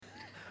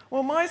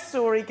Well, my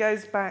story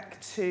goes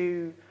back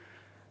to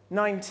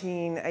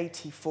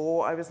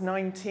 1984. I was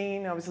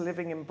 19. I was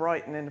living in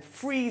Brighton in a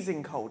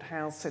freezing cold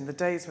house in the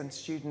days when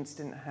students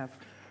didn't have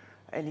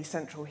any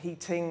central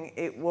heating.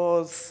 It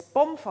was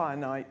bonfire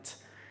night.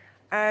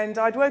 And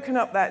I'd woken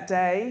up that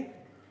day,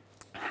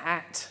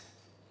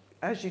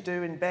 as you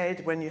do in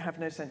bed when you have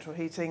no central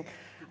heating,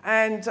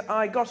 and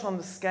I got on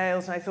the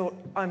scales and I thought,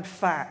 I'm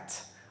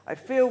fat. I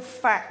feel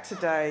fat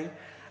today.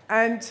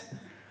 And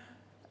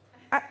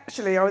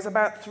actually, I was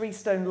about 3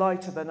 stone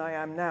lighter than I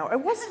am now. I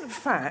wasn't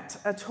fat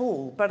at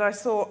all, but I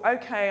thought,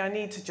 okay, I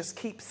need to just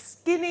keep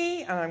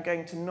skinny and I'm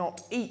going to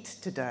not eat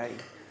today.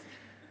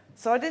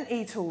 So I didn't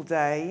eat all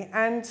day,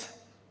 and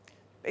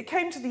it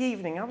came to the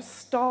evening, I was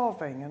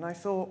starving, and I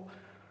thought,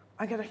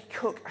 I'm going to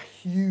cook a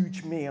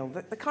huge meal.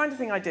 The kind of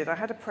thing I did, I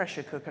had a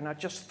pressure cooker and I'd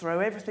just throw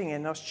everything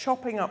in. I was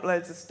chopping up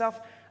loads of stuff,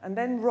 and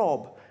then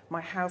Rob,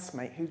 my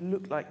housemate, who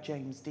looked like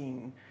James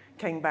Dean,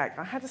 came back.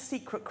 I had a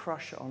secret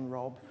crush on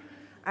Rob.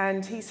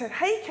 And he said,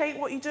 hey, Kate,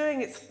 what are you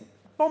doing? It's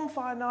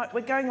bonfire night. We're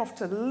going off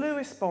to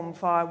Lewes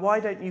Bonfire. Why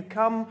don't you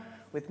come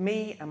with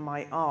me and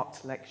my art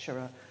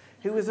lecturer,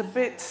 who was a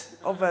bit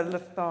of a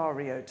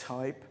Lothario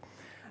type.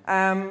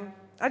 I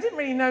didn't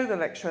really know the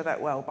lecturer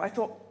that well, but I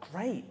thought,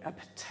 great, a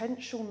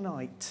potential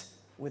night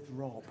with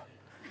Rob.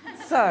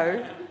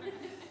 So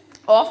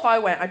off I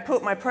went. I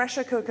put my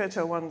pressure cooker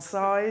to one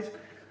side.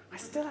 I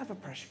still have a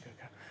pressure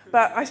cooker.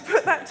 But I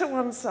put that to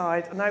one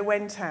side, and I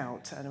went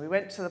out, and we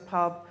went to the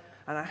pub.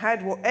 And I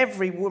had what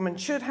every woman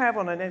should have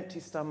on an empty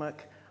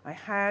stomach. I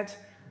had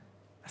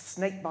a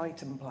snake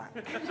bite and black.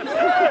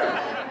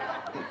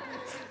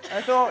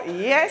 I thought,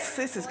 yes,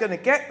 this is going to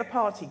get the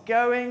party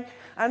going.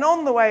 And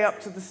on the way up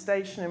to the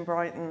station in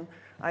Brighton,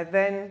 I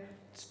then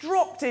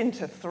dropped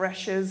into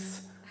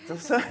Threshers.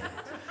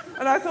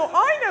 And I thought,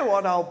 I know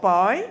what I'll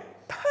buy.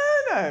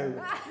 Pernod.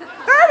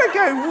 That would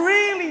go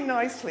really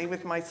nicely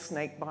with my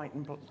snake bite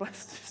and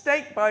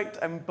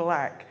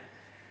black.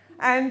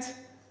 And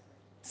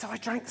so I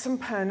drank some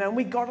Pernod, and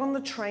we got on the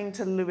train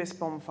to Lewes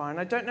Bonfire. And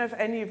I don't know if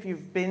any of you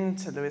have been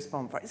to Lewes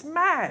Bonfire. It's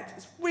mad.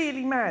 It's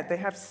really mad. They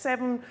have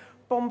 7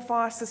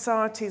 bonfire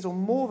societies, or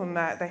more than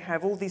that. They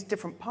have all these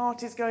different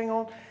parties going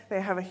on.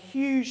 They have a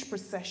huge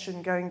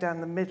procession going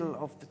down the middle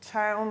of the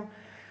town.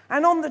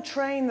 And on the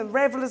train, the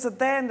revelers are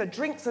there, and the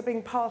drinks are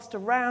being passed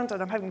around.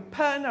 And I'm having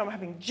Pernod, I'm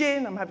having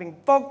gin, I'm having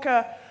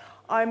vodka.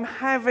 I'm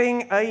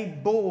having a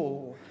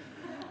ball.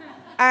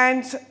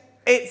 And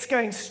it's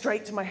going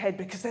straight to my head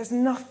because there's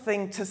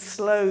nothing to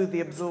slow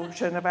the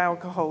absorption of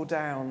alcohol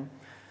down.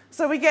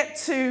 So we get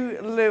to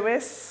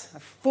Lewes, I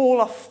fall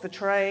off the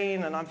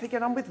train, and I'm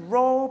thinking, I'm with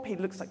Rob, he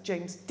looks like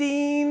James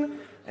Dean,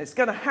 it's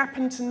going to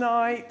happen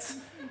tonight.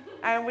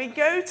 And we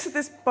go to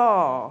this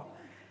bar,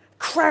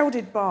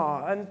 crowded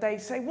bar, and they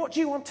say, what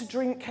do you want to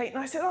drink, Kate? And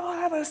I said, I'll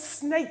have a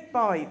snake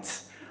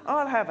bite.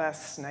 I'll have a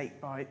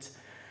snake bite.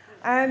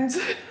 And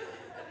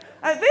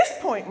at this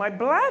point, my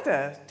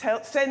bladder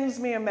sends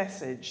me a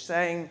message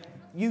saying,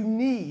 you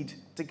need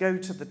to go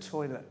to the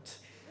toilet.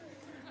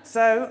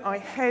 So I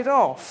head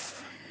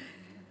off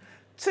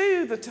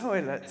to the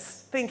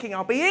toilets, thinking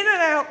I'll be in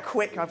and out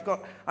quick.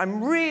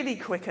 I'm really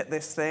quick at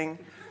this thing.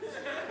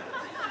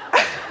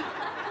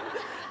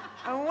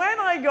 And when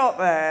I got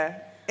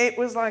there, it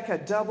was like a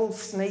double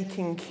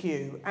snaking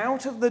queue.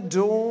 Out of the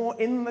door,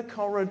 in the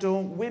corridor,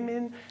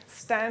 women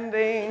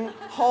standing,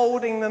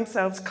 holding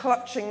themselves,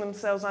 clutching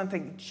themselves. I'm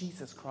thinking,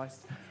 Jesus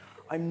Christ,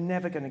 I'm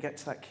never going to get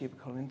to that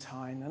cubicle in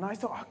time. And I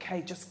thought,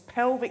 okay, just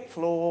pelvic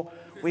floor.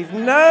 We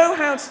know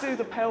how to do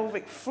the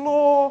pelvic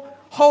floor.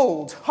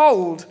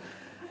 Hold.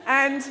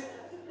 And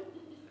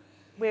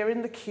we're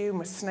in the queue, and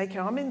we're snaking.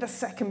 I'm in the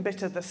second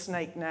bit of the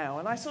snake now.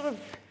 And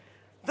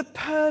the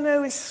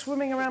Pernod is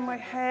swimming around my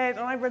head,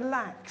 and I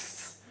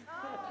relax.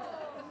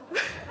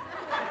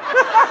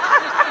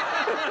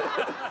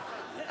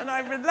 And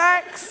I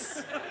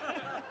relax,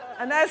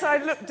 and as I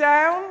look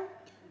down,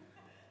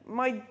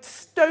 my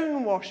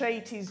stonewash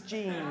 80s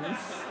jeans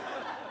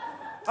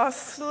are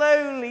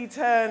slowly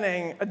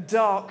turning a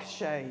dark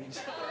shade.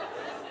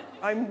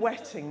 I'm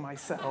wetting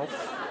myself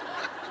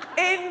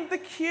in the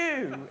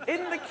queue.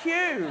 And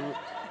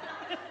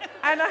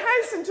I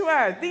hasten to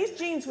add, these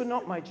jeans were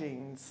not my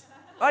jeans.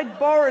 I'd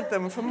borrowed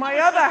them from my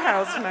other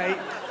housemate,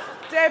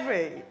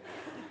 Debbie.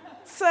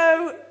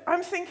 So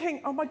I'm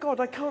thinking, oh my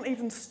God, I can't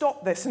even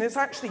stop this. And it's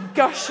actually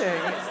gushing.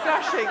 It's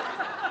gushing.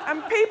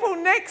 And people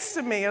next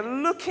to me are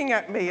looking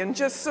at me and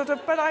just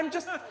but I'm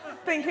just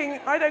thinking,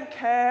 I don't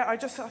care. I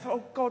thought,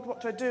 oh God,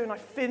 what do I do? And I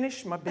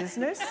finished my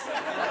business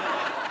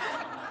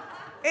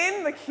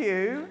in the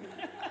queue.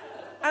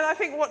 And I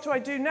think, what do I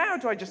do now?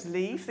 Do I just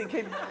leave,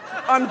 thinking,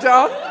 I'm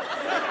done?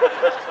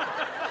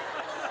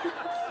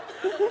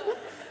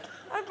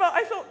 But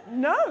I thought,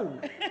 no,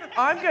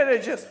 I'm going to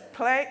just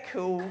play it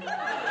cool,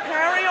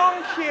 carry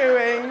on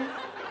queuing,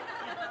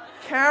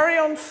 carry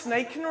on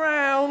snaking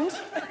around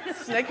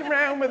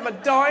with my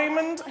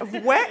diamond of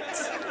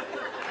wet.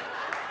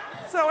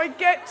 So I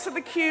get to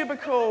the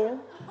cubicle,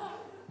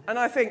 And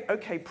I think,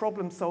 okay,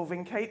 problem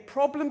solving, Kate,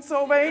 problem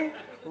solving.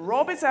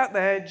 Rob is out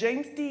there,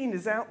 James Dean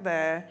is out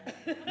there.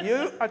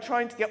 You are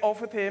trying to get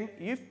off with him,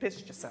 you've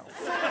pissed yourself.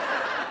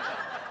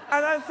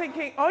 And I'm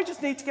thinking, I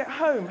just need to get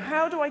home.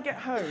 How do I get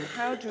home?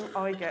 How do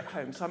I get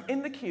home? So I'm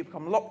in the cubicle,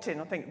 I'm locked in.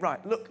 I think,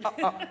 right, look,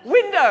 up.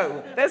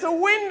 Window! There's a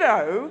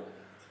window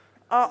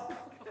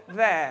up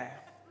there.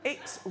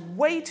 It's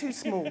way too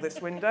small,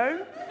 this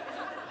window.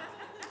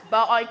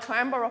 But I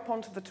clamber up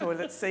onto the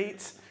toilet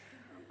seat.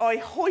 I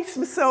hoist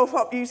myself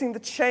up using the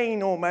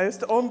chain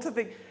almost onto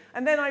the...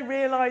 And then I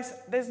realise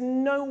there's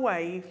no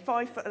way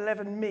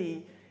 5'11"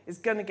 me is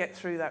going to get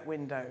through that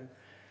window.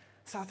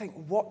 So I think,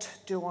 what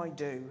do I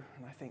do?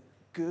 And I think,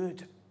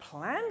 good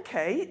plan,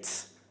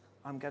 Kate.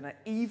 I'm going to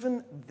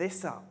even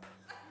this up.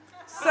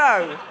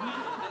 So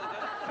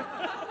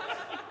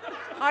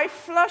I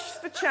flush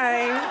the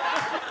chain.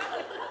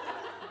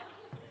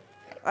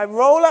 I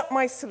roll up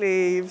my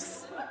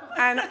sleeves.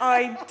 And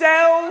I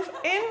delve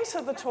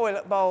into the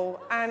toilet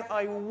bowl and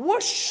I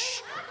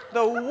whoosh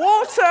the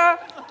water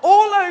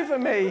all over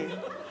me.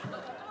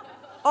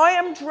 I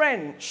am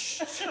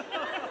drenched.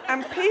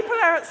 And people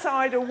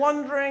outside are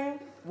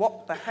wondering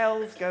what the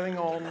hell's going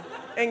on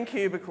in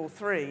cubicle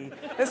 3.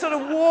 There's sort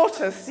of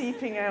water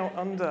seeping out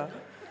under.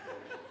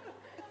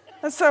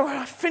 And so when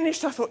I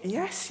finished, I thought,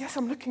 yes,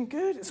 I'm looking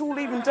good. It's all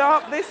evened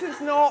up. This is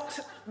not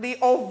the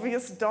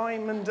obvious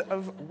diamond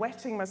of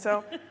wetting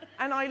myself.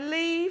 And I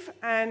leave,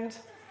 and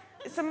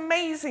it's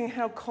amazing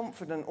how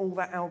confident all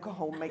that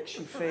alcohol makes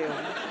you feel.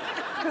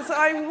 Because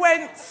I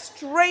went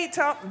straight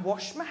up,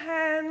 washed my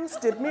hands,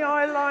 did my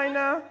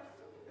eyeliner,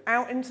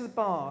 out into the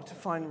bar to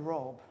find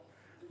Rob,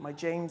 my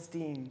James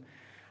Dean.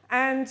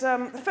 And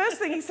the first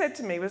thing he said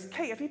to me was,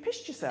 Kate, have you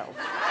pissed yourself?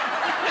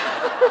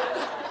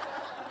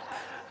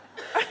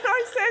 And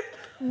I said,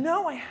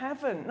 no, I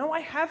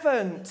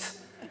haven't.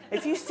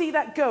 If you see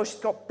that girl, she's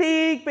got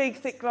big,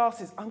 thick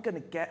glasses. I'm going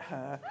to get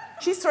her.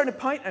 She's thrown a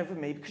pint over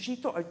me because she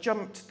thought I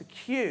jumped the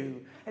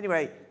queue.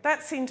 Anyway,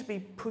 that seemed to be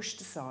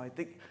pushed aside.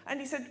 And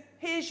he said,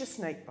 here's your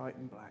snake bite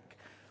in black.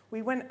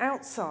 We went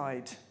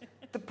outside.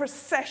 The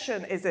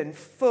procession is in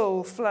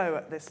full flow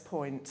at this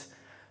point.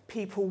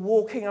 People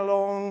walking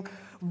along,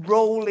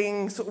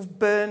 rolling, sort of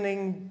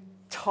burning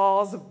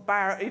tars of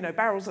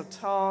barrels of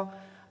tar.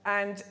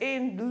 And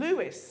in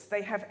Lewes,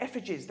 they have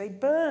effigies. They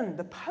burn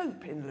the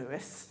Pope in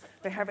Lewes.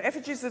 They have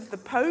effigies of the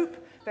Pope.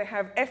 They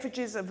have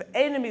effigies of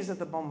enemies of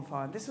the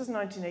bonfire. This was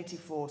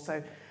 1984,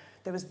 so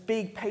there was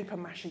big paper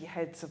mache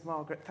heads of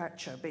Margaret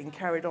Thatcher being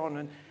carried on.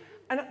 And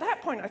at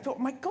that point, I thought,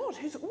 my God,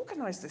 who's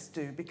organised this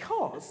do?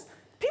 Because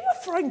people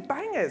were throwing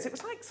bangers. It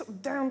was like sort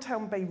of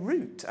downtown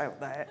Beirut out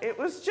there. It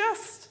was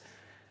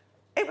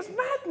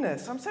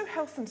madness. I'm so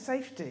health and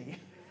safety.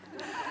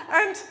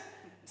 And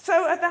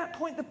so at that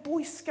point, the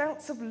Boy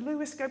Scouts of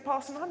Lewes go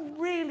past, and I'm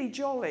really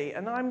jolly.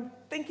 And I'm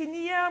thinking,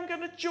 yeah, I'm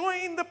going to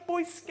join the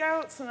Boy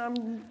Scouts. And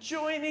I'm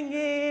joining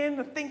in,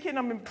 and thinking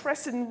I'm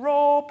impressing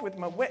Rob with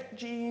my wet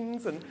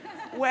jeans and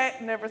wet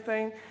and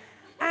everything.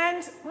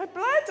 And my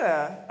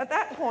bladder, at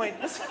that point,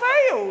 has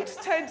failed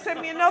to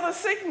send me another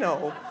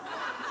signal.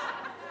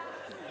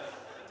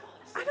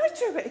 And I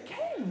do it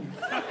again.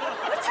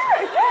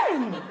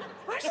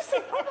 I just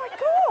think, oh, my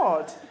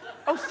God.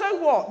 Oh, so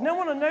what? No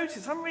one will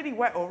notice. I'm really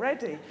wet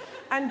already.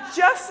 And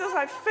just as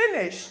I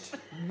finished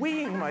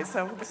weeing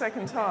myself the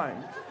second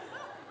time,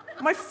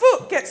 my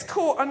foot gets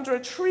caught under a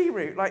tree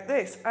root like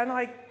this, and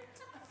I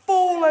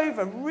fall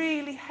over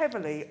really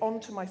heavily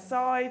onto my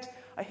side.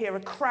 I hear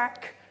a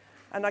crack,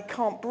 and I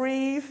can't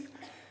breathe.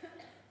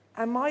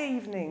 And my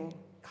evening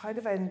kind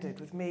of ended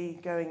with me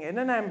going in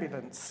an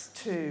ambulance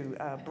to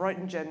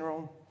Brighton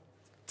General,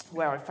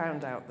 where I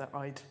found out that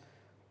I'd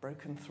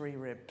broken 3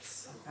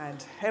 ribs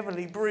and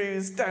heavily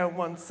bruised down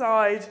one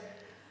side.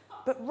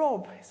 But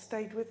Rob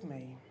stayed with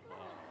me.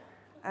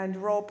 And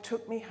Rob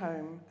took me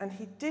home, and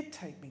he did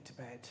take me to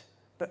bed,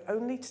 but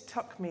only to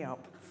tuck me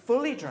up,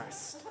 fully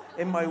dressed,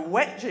 in my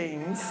wet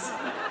jeans,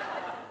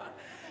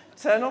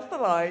 turn off the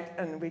light,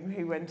 and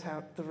he went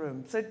out the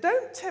room. So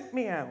don't tempt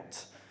me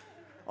out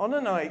on a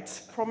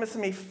night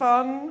promising me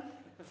fun,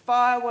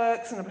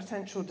 fireworks, and a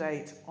potential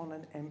date on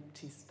an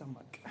empty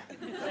stomach.